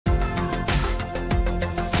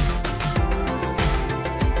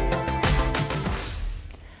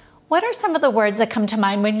What are some of the words that come to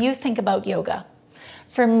mind when you think about yoga?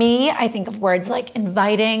 For me, I think of words like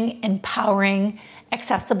inviting, empowering,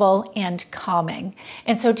 accessible, and calming.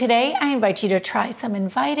 And so today I invite you to try some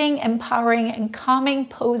inviting, empowering, and calming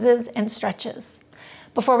poses and stretches.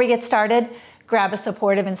 Before we get started, grab a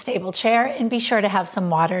supportive and stable chair and be sure to have some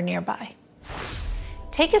water nearby.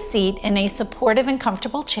 Take a seat in a supportive and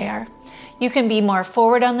comfortable chair. You can be more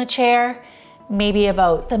forward on the chair, maybe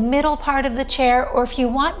about the middle part of the chair, or if you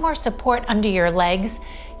want more support under your legs,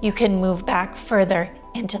 you can move back further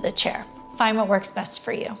into the chair. Find what works best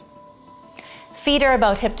for you. Feet are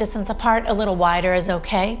about hip distance apart, a little wider is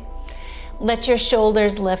okay. Let your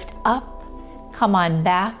shoulders lift up, come on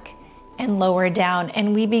back, and lower down.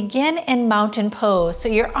 And we begin in mountain pose. So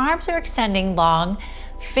your arms are extending long,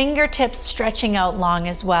 fingertips stretching out long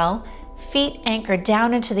as well, feet anchored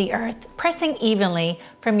down into the earth, pressing evenly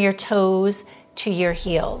from your toes to your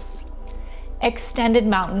heels. Extended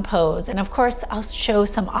mountain pose, and of course I'll show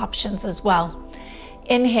some options as well.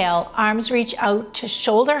 Inhale, arms reach out to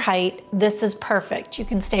shoulder height. This is perfect. You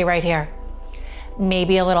can stay right here.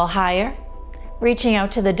 Maybe a little higher, reaching out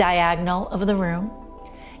to the diagonal of the room.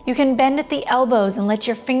 You can bend at the elbows and let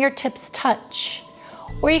your fingertips touch,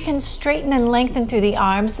 or you can straighten and lengthen through the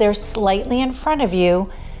arms. They're slightly in front of you,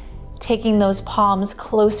 taking those palms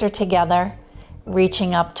closer together,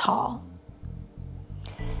 reaching up tall.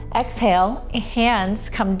 Exhale, hands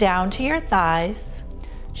come down to your thighs,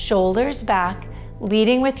 shoulders back,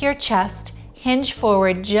 leading with your chest, hinge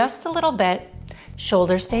forward just a little bit,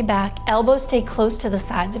 shoulders stay back, elbows stay close to the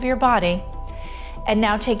sides of your body. And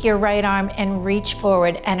now take your right arm and reach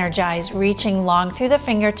forward, energize, reaching long through the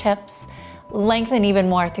fingertips, lengthen even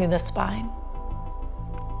more through the spine.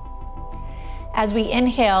 As we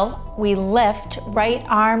inhale, we lift, right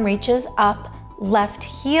arm reaches up, left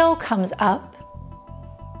heel comes up.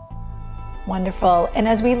 Wonderful. And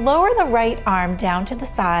as we lower the right arm down to the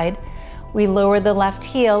side, we lower the left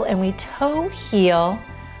heel and we toe heel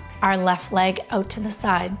our left leg out to the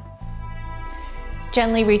side.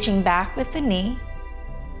 Gently reaching back with the knee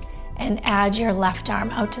and add your left arm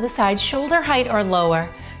out to the side, shoulder height or lower,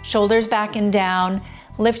 shoulders back and down,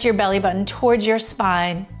 lift your belly button towards your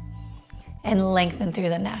spine and lengthen through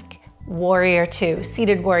the neck. Warrior two,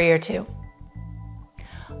 seated warrior two.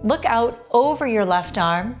 Look out over your left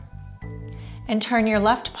arm and turn your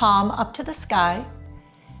left palm up to the sky,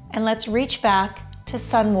 and let's reach back to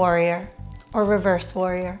sun warrior or reverse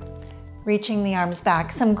warrior, reaching the arms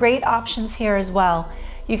back. Some great options here as well.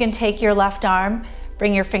 You can take your left arm,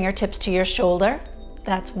 bring your fingertips to your shoulder.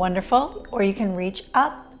 That's wonderful. Or you can reach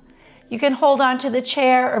up. You can hold on to the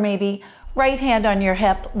chair or maybe right hand on your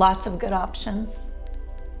hip. Lots of good options.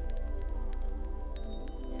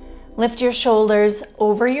 Lift your shoulders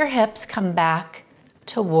over your hips, come back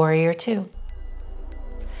to warrior two.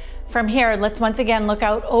 From here, let's once again look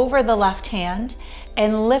out over the left hand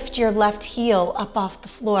and lift your left heel up off the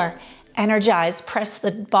floor. Energize, press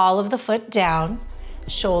the ball of the foot down,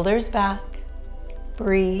 shoulders back,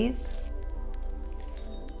 breathe.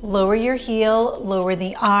 Lower your heel, lower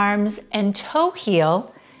the arms, and toe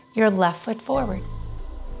heel your left foot forward.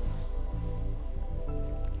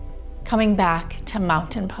 Coming back to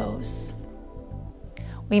mountain pose.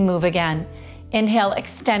 We move again. Inhale,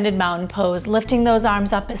 extended mountain pose, lifting those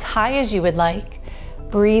arms up as high as you would like.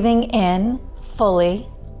 Breathing in fully.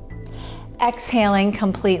 Exhaling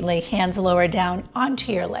completely, hands lower down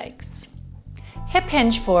onto your legs. Hip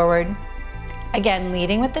hinge forward. Again,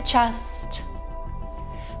 leading with the chest.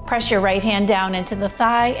 Press your right hand down into the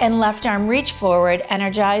thigh and left arm reach forward.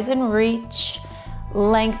 Energize and reach,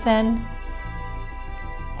 lengthen.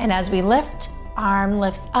 And as we lift, arm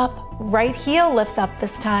lifts up, right heel lifts up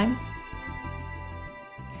this time.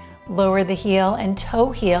 Lower the heel and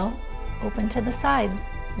toe heel, open to the side.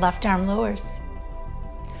 Left arm lowers.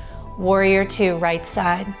 Warrior two, right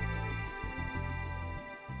side.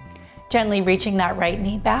 Gently reaching that right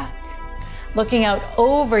knee back. Looking out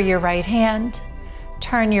over your right hand.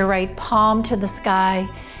 Turn your right palm to the sky.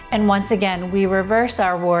 And once again, we reverse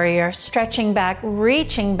our warrior, stretching back,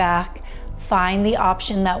 reaching back. Find the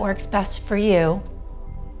option that works best for you.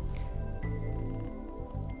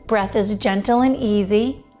 Breath is gentle and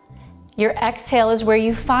easy. Your exhale is where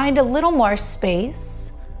you find a little more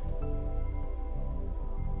space.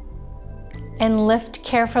 And lift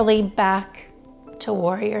carefully back to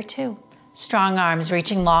warrior two. Strong arms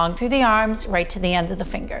reaching long through the arms, right to the ends of the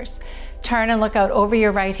fingers. Turn and look out over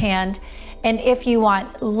your right hand. And if you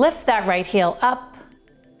want, lift that right heel up.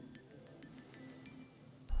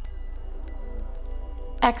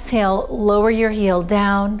 Exhale, lower your heel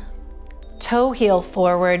down, toe heel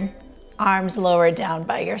forward, Arms lowered down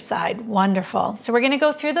by your side. Wonderful. So we're gonna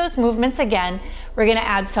go through those movements again. We're gonna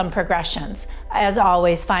add some progressions. As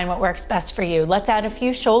always, find what works best for you. Let's add a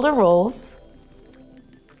few shoulder rolls.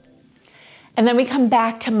 And then we come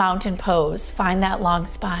back to mountain pose. Find that long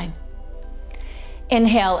spine.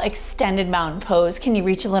 Inhale, extended mountain pose. Can you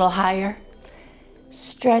reach a little higher?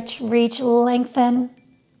 Stretch, reach, lengthen.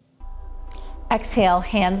 Exhale,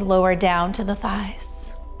 hands lower down to the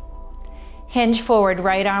thighs. Hinge forward,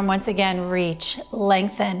 right arm once again, reach,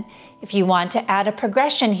 lengthen. If you want to add a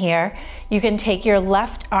progression here, you can take your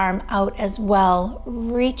left arm out as well,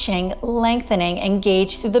 reaching, lengthening,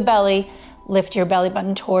 engage through the belly, lift your belly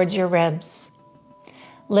button towards your ribs.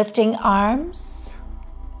 Lifting arms,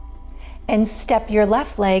 and step your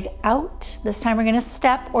left leg out. This time we're gonna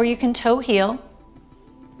step, or you can toe heel,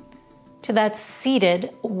 to that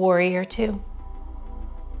seated warrior two.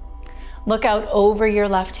 Look out over your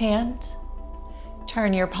left hand.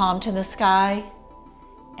 Turn your palm to the sky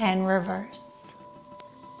and reverse.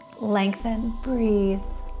 Lengthen, breathe.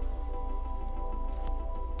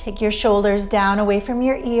 Take your shoulders down away from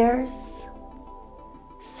your ears.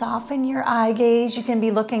 Soften your eye gaze. You can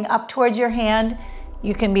be looking up towards your hand.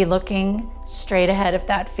 You can be looking straight ahead if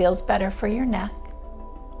that feels better for your neck.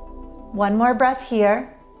 One more breath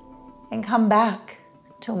here and come back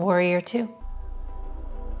to warrior two.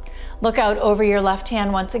 Look out over your left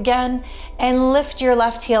hand once again and lift your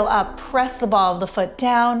left heel up. Press the ball of the foot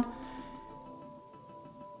down.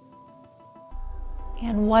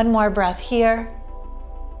 And one more breath here.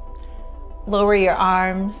 Lower your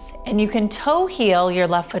arms, and you can toe heel your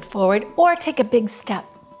left foot forward or take a big step.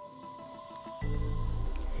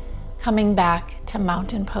 Coming back to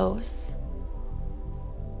mountain pose.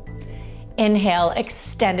 Inhale,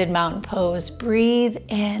 extended mountain pose. Breathe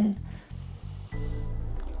in.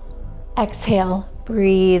 Exhale,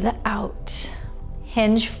 breathe out.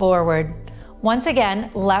 Hinge forward. Once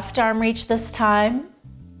again, left arm reach this time,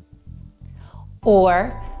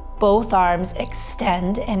 or both arms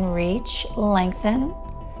extend and reach, lengthen.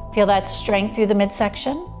 Feel that strength through the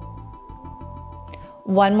midsection.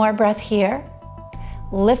 One more breath here.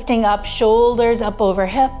 Lifting up, shoulders up over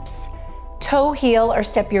hips. Toe heel or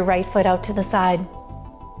step your right foot out to the side.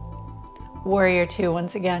 Warrior two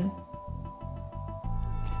once again.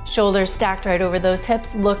 Shoulders stacked right over those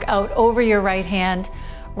hips. Look out over your right hand.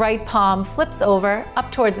 Right palm flips over,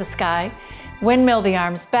 up towards the sky. Windmill the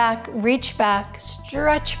arms back, reach back,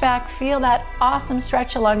 stretch back. Feel that awesome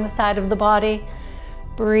stretch along the side of the body.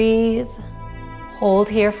 Breathe. Hold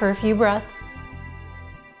here for a few breaths.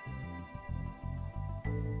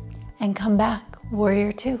 And come back,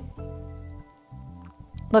 warrior two.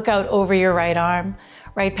 Look out over your right arm,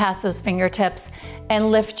 right past those fingertips,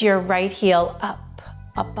 and lift your right heel up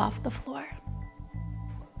off the floor.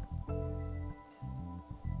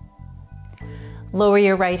 Lower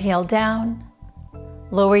your right heel down.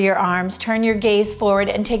 Lower your arms, turn your gaze forward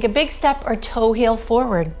and take a big step or toe heel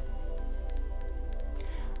forward.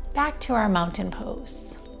 Back to our mountain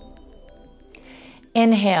pose.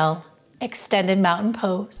 Inhale, extended mountain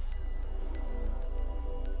pose.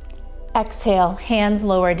 Exhale, hands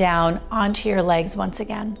lower down onto your legs once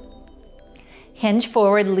again. Hinge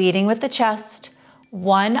forward, leading with the chest.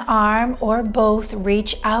 One arm or both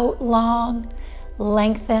reach out long,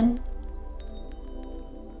 lengthen.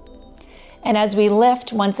 And as we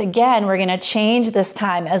lift, once again, we're gonna change this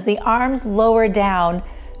time. As the arms lower down,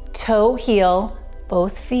 toe heel,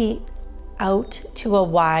 both feet out to a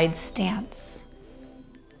wide stance.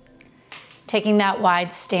 Taking that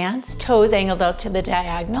wide stance, toes angled out to the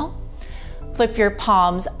diagonal. Flip your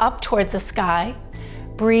palms up towards the sky.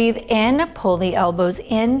 Breathe in, pull the elbows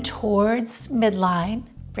in towards midline,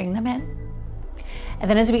 bring them in. And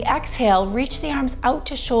then as we exhale, reach the arms out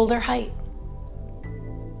to shoulder height.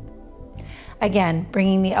 Again,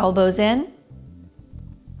 bringing the elbows in.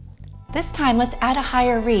 This time, let's add a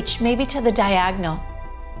higher reach, maybe to the diagonal.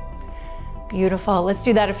 Beautiful, let's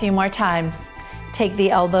do that a few more times. Take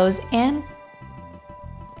the elbows in.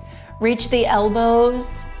 Reach the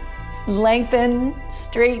elbows, lengthen,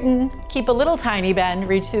 straighten, keep a little tiny bend,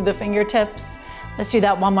 reach through the fingertips. Let's do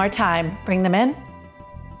that one more time. Bring them in.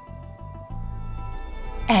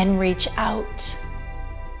 And reach out.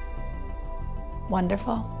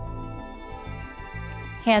 Wonderful.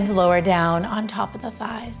 Hands lower down on top of the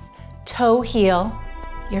thighs. Toe heel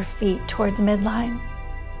your feet towards midline.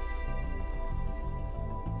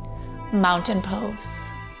 Mountain pose.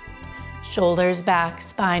 Shoulders back,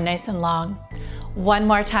 spine nice and long. One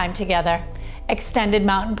more time together. Extended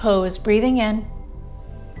mountain pose, breathing in.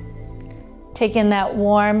 Take in that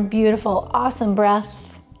warm, beautiful, awesome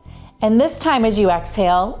breath. And this time as you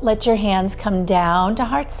exhale, let your hands come down to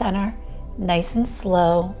heart center nice and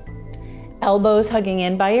slow. Elbows hugging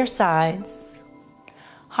in by your sides.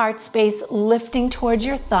 Heart space lifting towards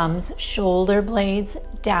your thumbs, shoulder blades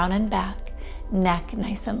down and back, neck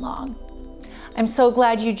nice and long. I'm so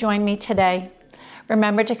glad you joined me today.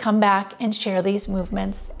 Remember to come back and share these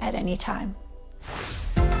movements at any time.